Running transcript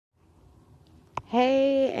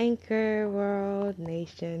Hey, Anchor World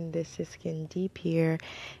Nation, this is Skin Deep here,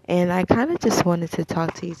 and I kind of just wanted to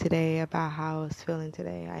talk to you today about how I was feeling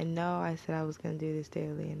today. I know I said I was going to do this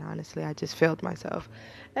daily, and honestly, I just failed myself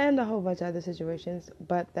and a whole bunch of other situations,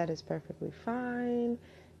 but that is perfectly fine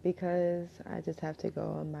because I just have to go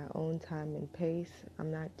on my own time and pace.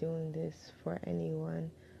 I'm not doing this for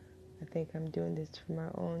anyone. I think I'm doing this for my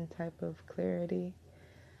own type of clarity.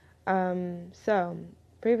 So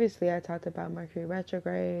previously I talked about Mercury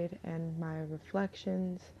retrograde and my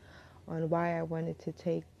reflections on why I wanted to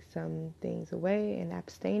take some things away and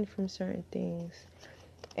abstain from certain things.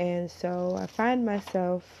 And so I find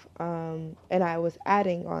myself, and I was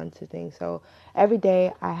adding on to things. So every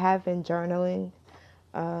day I have been journaling.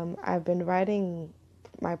 I've been writing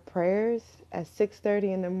my prayers at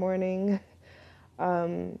 6:30 in the morning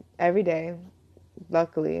every day.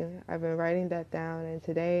 Luckily, I've been writing that down, and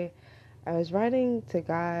today I was writing to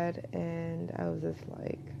God, and I was just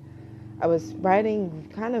like, I was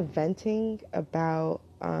writing, kind of venting about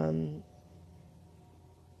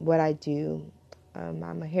what I do. I'm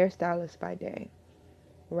a hairstylist by day,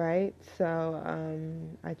 right? So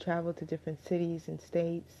I travel to different cities and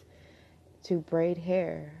states to braid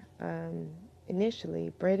hair.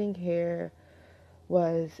 Initially, braiding hair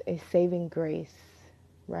was a saving grace,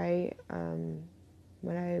 right?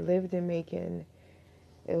 When I lived in Macon,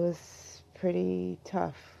 it was pretty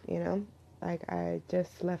tough, you know? Like, I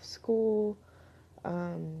just left school.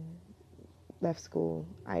 Um,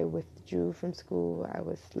 I withdrew from school.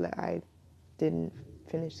 I didn't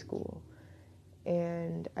finish school.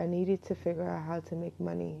 And I needed to figure out how to make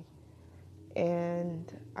money.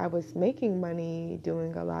 And I was making money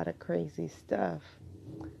doing a lot of crazy stuff.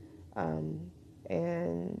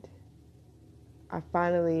 And I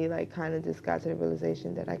finally kind of just got to the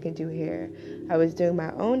realization that I can do hair. I was doing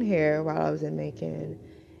my own hair while I was in Macon,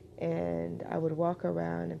 and I would walk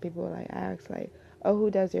around and people would ask oh,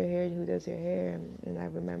 who does your hair, who does your hair? And I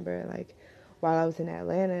remember while I was in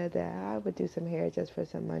Atlanta that I would do some hair just for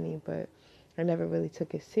some money, but I never really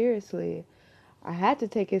took it seriously. I had to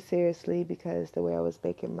take it seriously because the way I was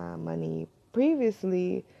making my money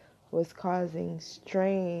previously was causing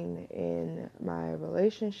strain in my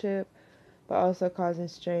relationship, but also causing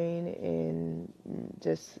strain in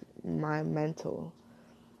just my mental.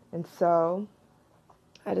 And so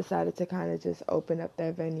I decided to kind of just open up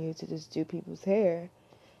that venue to just do people's hair.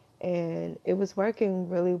 And it was working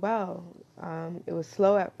really well. It was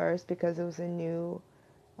slow at first because it was a new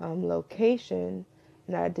location.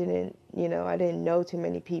 And I didn't know too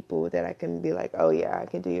many people that I can be like, oh yeah, I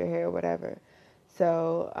can do your hair, whatever.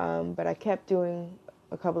 So, but I kept doing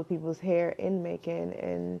a couple of people's hair in Macon.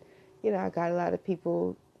 And, I got a lot of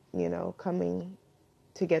people, coming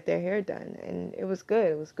to get their hair done. And it was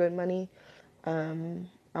good. It was good money.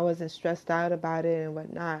 I wasn't stressed out about it and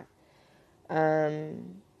whatnot.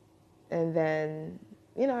 Um, and then,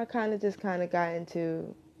 I kind of got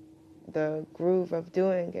into the groove of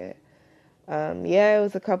doing it. Yeah, it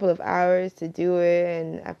was a couple of hours to do it,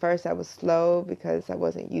 and at first I was slow because I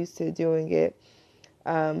wasn't used to doing it.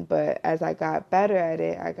 But as I got better at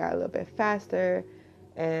it, I got a little bit faster,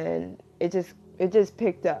 and it just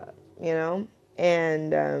picked up,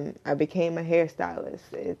 And I became a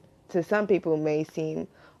hairstylist. To some people, may seem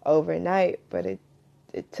overnight, but it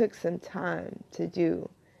took some time to do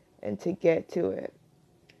and to get to it.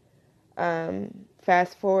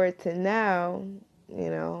 Fast forward to now,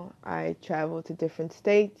 I travel to different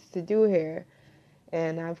states to do hair,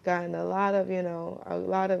 and I've gotten you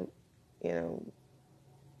know,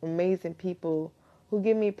 amazing people who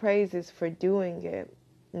give me praises for doing it,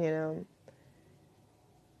 you know.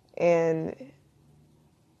 And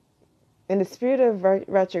in the spirit of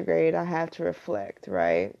retrograde, I have to reflect,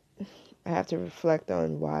 right? I have to reflect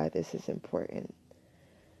on why this is important.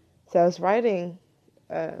 So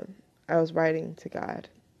uh, I was writing to God,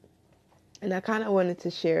 and I kind of wanted to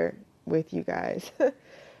share with you guys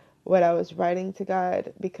what I was writing to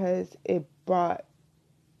God because it brought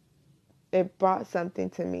something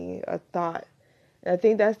to me, a thought. And I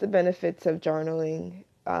think that's the benefits of journaling,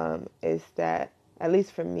 is that, at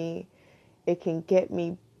least for me, it can get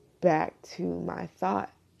me back to my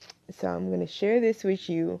thought. So I'm going to share this with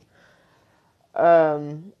you,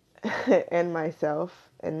 um, and myself,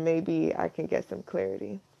 and maybe I can get some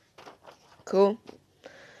clarity. Cool.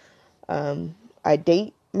 I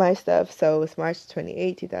date my stuff, so it's March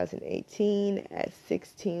 28, 2018 at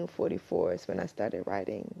 16:44 is when I started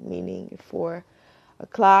writing, meaning 4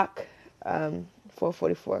 o'clock,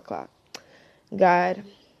 4:44 o'clock. God,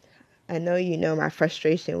 I know you know my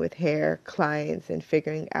frustration with hair, clients, and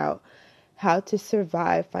figuring out how to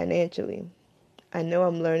survive financially. I know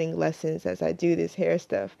I'm learning lessons as I do this hair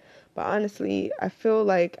stuff, but honestly, I feel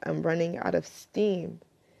like I'm running out of steam.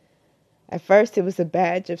 At first, it was a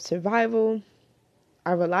badge of survival.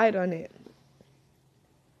 I relied on it.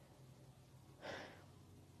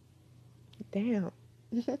 Damn.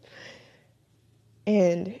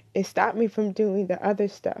 And it stopped me from doing the other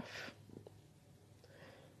stuff.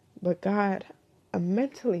 But God, I'm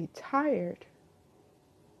mentally tired.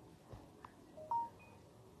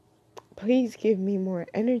 Please give me more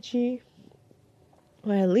energy,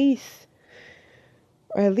 or at least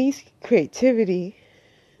creativity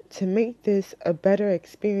to make this a better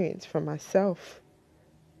experience for myself.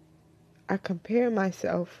 I compare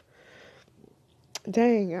myself.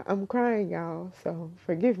 Dang, I'm crying, y'all, so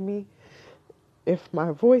forgive me if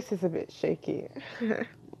my voice is a bit shaky.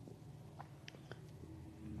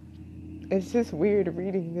 It's just weird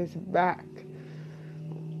reading this back,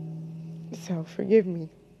 so forgive me.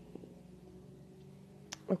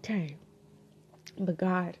 Okay, but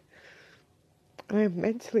God, I am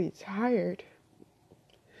mentally tired.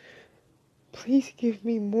 Please give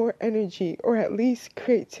me more energy, or at least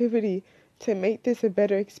creativity, to make this a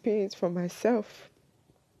better experience for myself.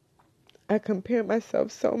 I compare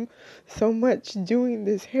myself so much doing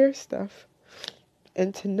this hair stuff,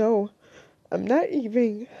 and to know I'm not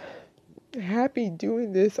even happy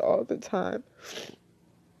doing this all the time.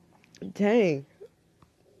 Dang.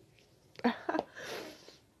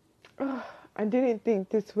 I didn't think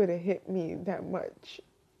this would have hit me that much,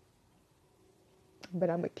 but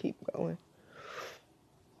I'm gonna keep going.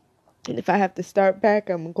 And if I have to start back,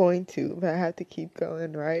 I'm going to, but I have to keep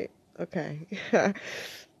going, right? Okay.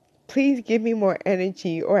 Please give me more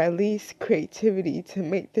energy, or at least creativity, to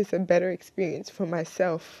make this a better experience for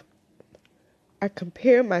myself. I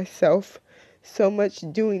compare myself so much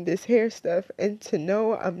doing this hair stuff, and to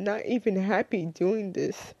know I'm not even happy doing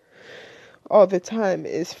this all the time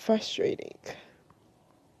is frustrating.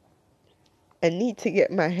 I need to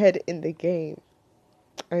get my head in the game.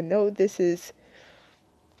 I know this is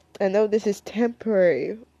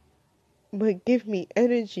temporary, but give me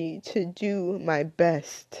energy to do my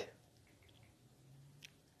best.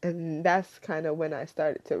 And that's kind of when I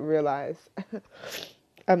started to realize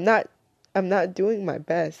I'm not doing my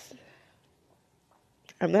best.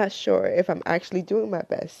 I'm not sure if I'm actually doing my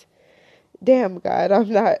best. Damn, God, I'm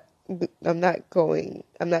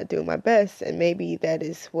not doing my best, and maybe that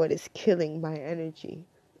is what is killing my energy.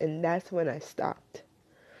 And that's when I stopped.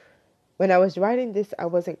 When I was writing this, I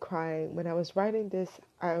wasn't crying. When I was writing this,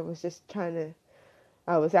 I was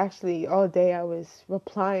actually, all day I was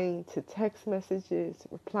replying to text messages,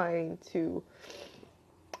 replying to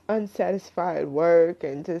unsatisfied work,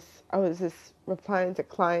 and I was just replying to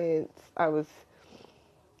clients. I was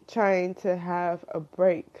trying to have a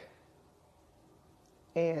break,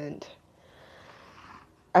 and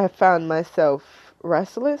I found myself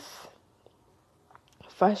restless,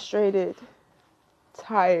 frustrated,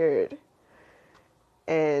 tired,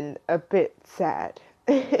 and a bit sad.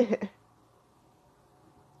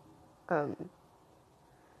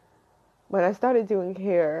 When I started doing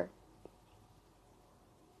hair,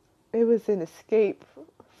 it was an escape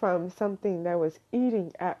from something that was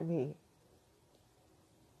eating at me.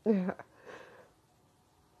 It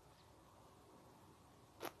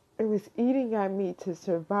was eating at me to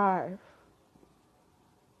survive.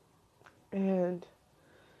 And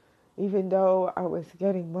even though I was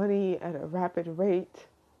getting money at a rapid rate,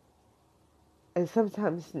 and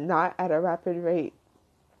sometimes not at a rapid rate,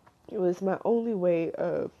 it was my only way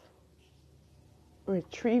of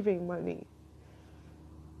retrieving money.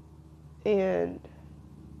 And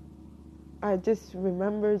I just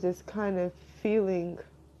remember just kind of feeling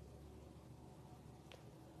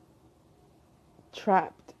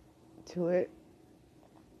trapped to it.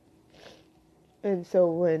 And so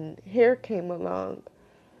when hair came along,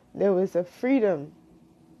 there was a freedom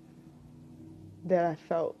that I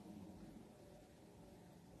felt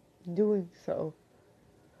doing so.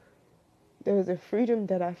 There was a freedom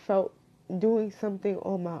that I felt doing something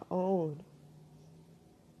on my own.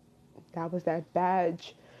 That was that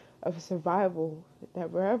badge of survival,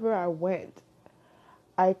 that wherever I went,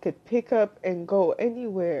 I could pick up and go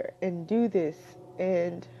anywhere and do this,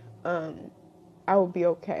 and I would be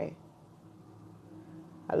okay.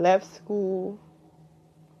 I left school,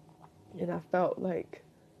 and I felt like,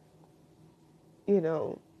 I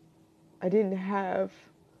didn't have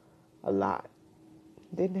a lot.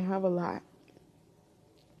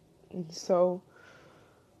 And so,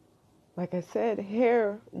 like I said,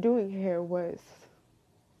 doing hair was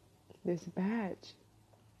this badge.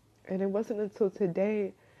 And it wasn't until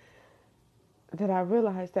today that I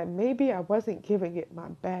realized that maybe I wasn't giving it my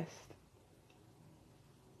best.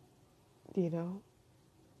 you know.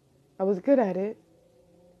 I was good at it,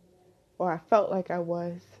 or I felt like I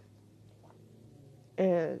was.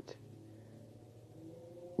 And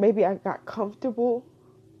maybe I got comfortable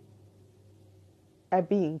at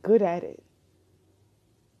being good at it,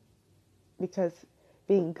 because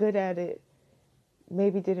being good at it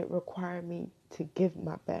maybe didn't require me to give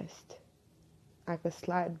my best. I could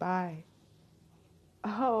slide by.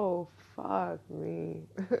 Oh, fuck me.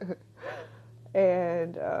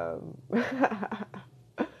 And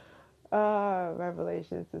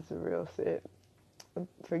Revelations is a real shit.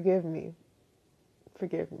 Forgive me,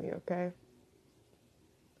 okay?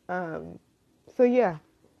 So yeah,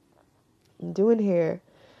 I'm doing hair,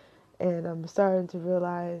 and I'm starting to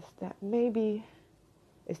realize that maybe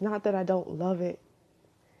it's not that I don't love it.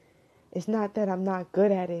 It's not that I'm not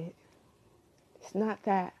good at it. It's not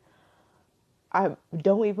that I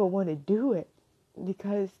don't even want to do it,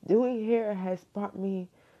 because doing hair has brought me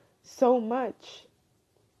so much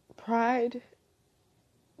pride,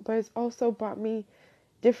 but it's also brought me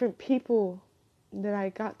different people that I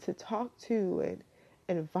got to talk to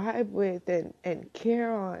and vibe with and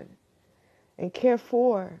care on and care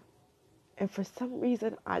for. And for some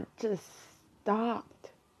reason, I just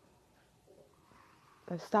stopped.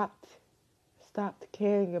 I stopped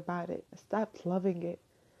caring about it. I stopped loving it.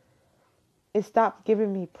 It stopped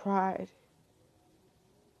giving me pride.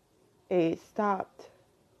 It stopped.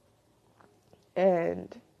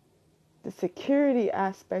 And the security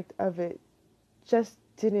aspect of it just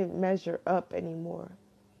didn't measure up anymore.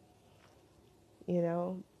 You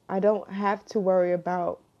know, I don't have to worry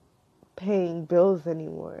about paying bills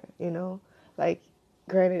anymore, you know? Like,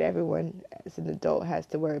 granted, everyone as an adult has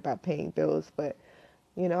to worry about paying bills, but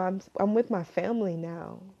you know, I'm with my family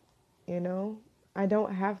now, you know? I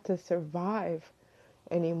don't have to survive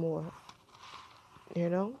anymore, you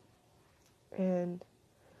know? And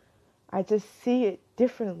I just see it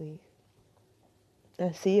differently.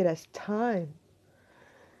 I see it as time.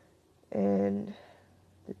 And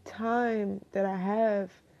the time that I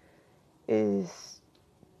have is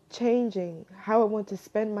changing. How I want to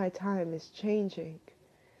spend my time is changing.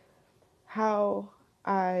 How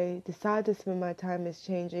I decide to spend my time is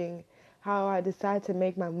changing. How I decide to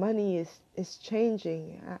make my money is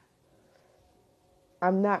changing.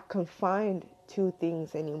 I'm not confined to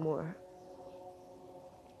things anymore.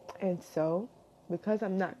 And so, because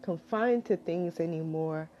I'm not confined to things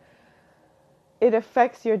anymore, it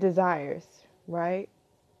affects your desires, right?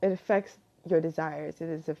 It affects your desires. It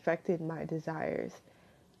has affected my desires.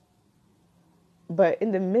 But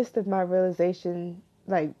in the midst of my realization,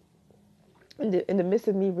 like in the midst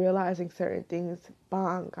of me realizing certain things,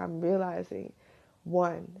 bang, I'm realizing,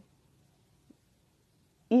 one,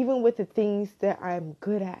 even with the things that I'm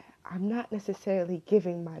good at, I'm not necessarily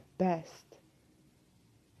giving my best.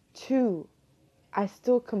 Two, I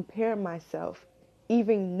still compare myself,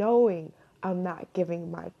 even knowing I'm not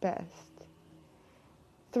giving my best.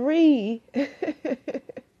 Three,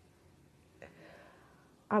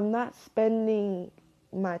 I'm not spending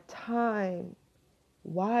my time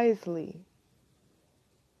wisely.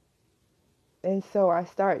 And so I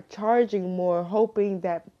start charging more, hoping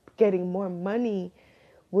that getting more money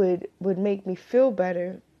would make me feel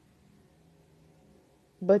better.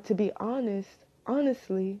 But to be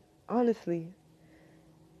honestly,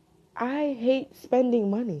 I hate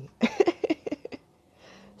spending money.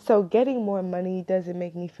 So getting more money doesn't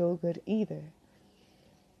make me feel good either.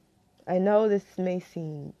 I know this may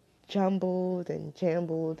seem jumbled and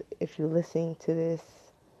jambled if you're listening to this,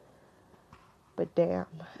 but damn.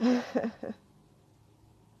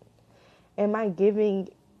 Am I giving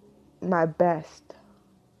my best?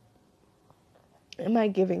 Am I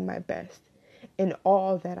giving my best in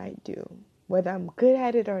all that I do? Whether I'm good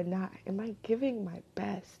at it or not, am I giving my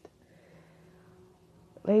best?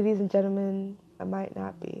 Ladies and gentlemen, I might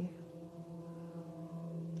not be.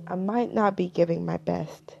 I might not be giving my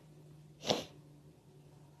best.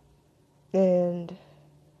 And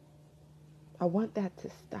I want that to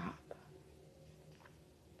stop.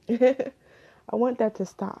 I want that to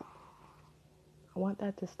stop. I want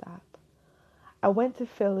that to stop. I went to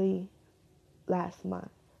Philly last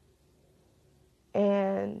month,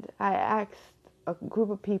 and I asked a group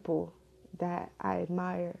of people that I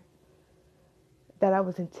admire, that I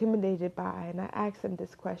was intimidated by, and I asked them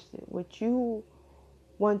this question: would you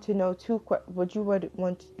want to know would you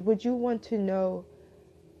want to know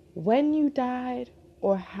when you died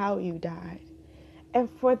or how you died? And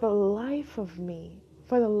for the life of me,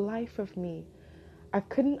 I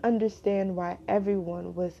couldn't understand why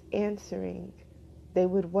everyone was answering. They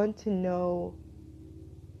would want to know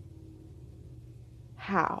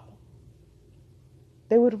how.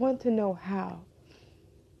 They would want to know how.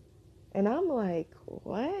 And I'm like,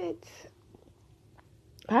 what?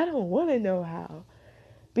 I don't want to know how,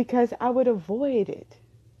 because I would avoid it.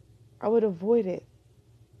 I would avoid it.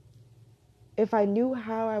 If I knew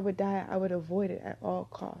how I would die, I would avoid it at all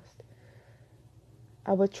costs.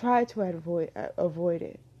 I would try to avoid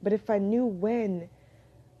it. But if I knew when,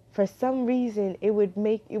 for some reason, it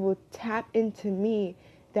would tap into me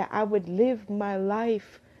that I would live my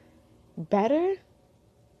life better,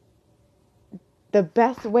 the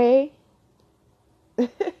best way. And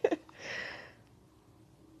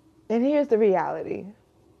here's the reality.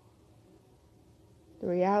 The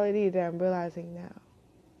reality that I'm realizing now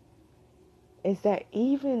is that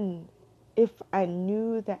even if I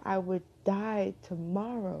knew that I would die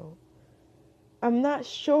tomorrow, I'm not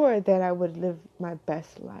sure that I would live my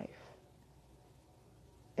best life.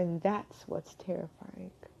 And that's what's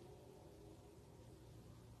terrifying.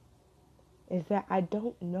 Is that I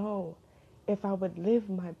don't know if I would live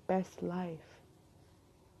my best life.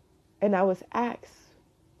 And I was asked,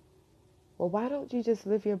 well, why don't you just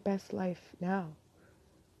live your best life now?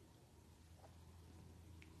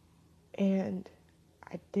 And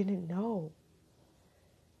I didn't know.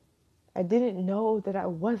 I didn't know that I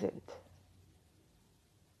wasn't.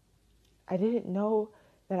 I didn't know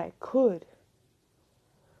that I could.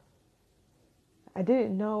 I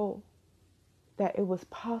didn't know that it was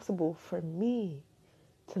possible for me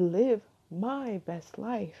to live my best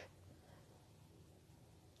life.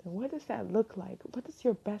 And what does that look like? What does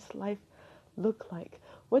your best life look like?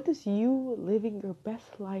 What does you living your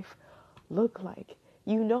best life look like?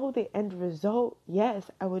 You know the end result. Yes,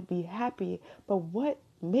 I would be happy. But what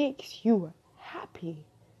makes you happy?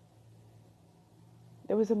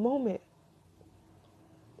 There was a moment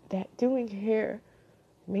that doing hair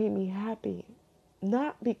made me happy.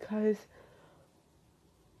 Not because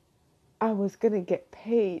I was going to get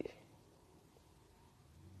paid.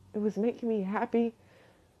 It was making me happy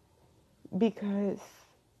because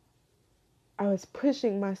I was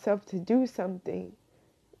pushing myself to do something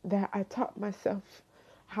that I taught myself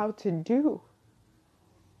how to do.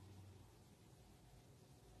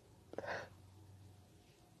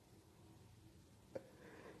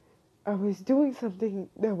 I was doing something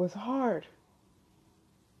that was hard.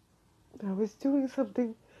 I was doing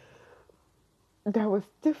something that was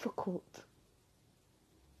difficult.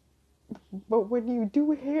 But when you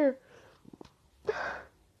do hair,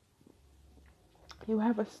 you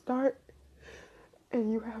have a start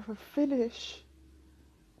and you have a finish.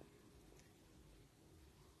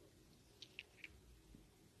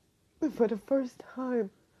 And for the first time,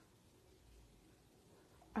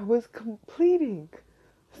 I was completing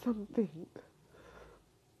something.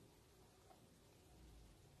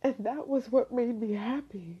 And that was what made me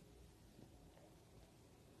happy.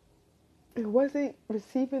 It wasn't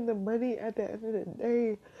receiving the money at the end of the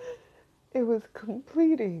day. It was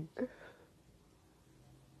completing.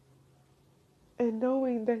 And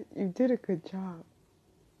knowing that you did a good job.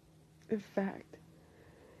 In fact,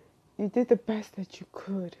 you did the best that you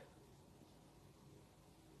could.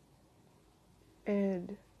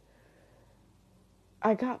 And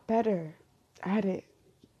I got better at it.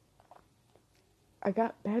 I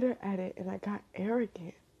got better at it and I got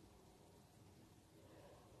arrogant.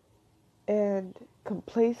 And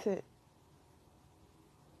complacent.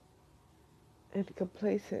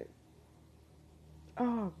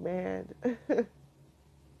 Oh man.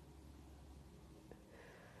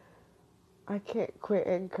 I can't quit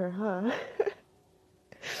Anchor, huh?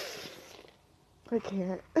 I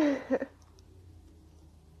can't.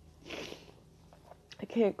 I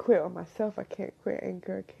can't quit on myself. I can't quit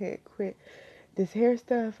Anchor. I can't quit this hair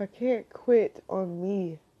stuff. I can't quit on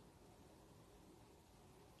me.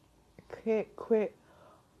 I can't quit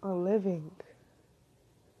on living.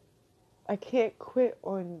 I can't quit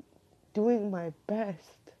on doing my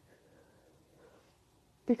best.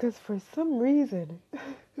 Because for some reason,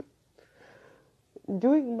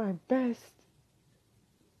 doing my best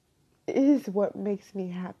is what makes me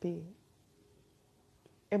happy.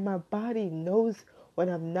 And my body knows when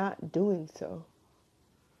I'm not doing so.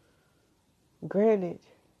 Granted,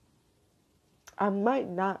 I might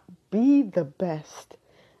not be the best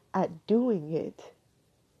at doing it,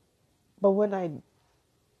 but when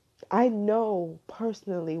I know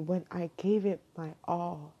personally when I gave it my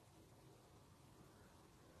all.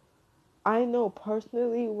 I know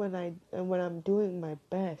personally when I'm doing my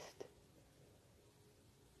best.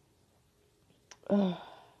 Ugh,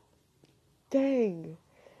 dang.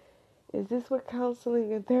 Is this what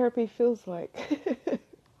counseling and therapy feels like?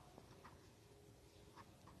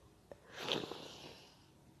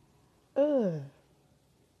 Ugh.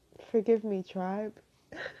 Forgive me, tribe.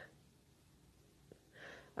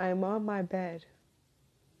 I'm on my bed,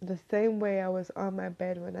 the same way I was on my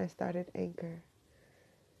bed when I started Anchor,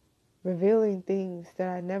 revealing things that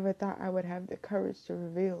I never thought I would have the courage to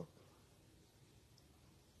reveal.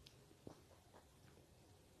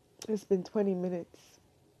 It's been 20 minutes.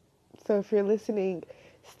 So if you're listening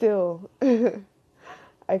still,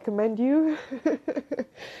 I commend you.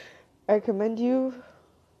 I commend you.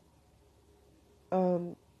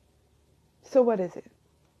 So what is it?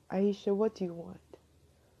 Aisha, what do you want?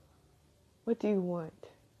 What do you want?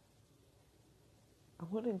 I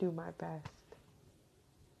want to do my best.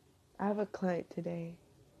 I have a client today,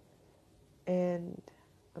 and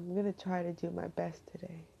I'm going to try to do my best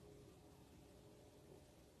today.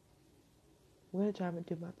 I'm going to try to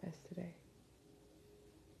do my best today.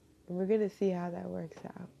 And we're going to see how that works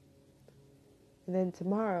out. And then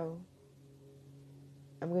tomorrow,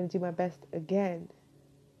 I'm going to do my best again.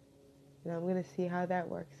 And I'm going to see how that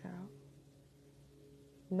works out.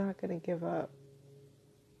 I'm not going to give up.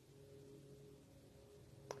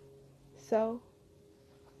 So,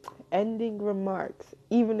 ending remarks,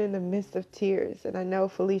 even in the midst of tears. And I know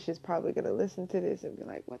Felicia's probably going to listen to this and be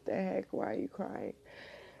like, what the heck? Why are you crying?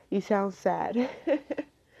 You sound sad. I'm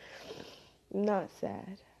not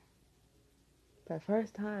sad. But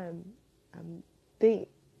first time, I think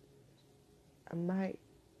I might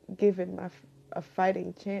give it a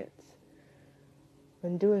fighting chance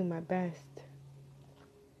when doing my best.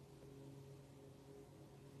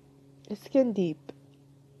 It's skin deep.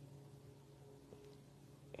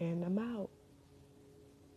 And I'm out.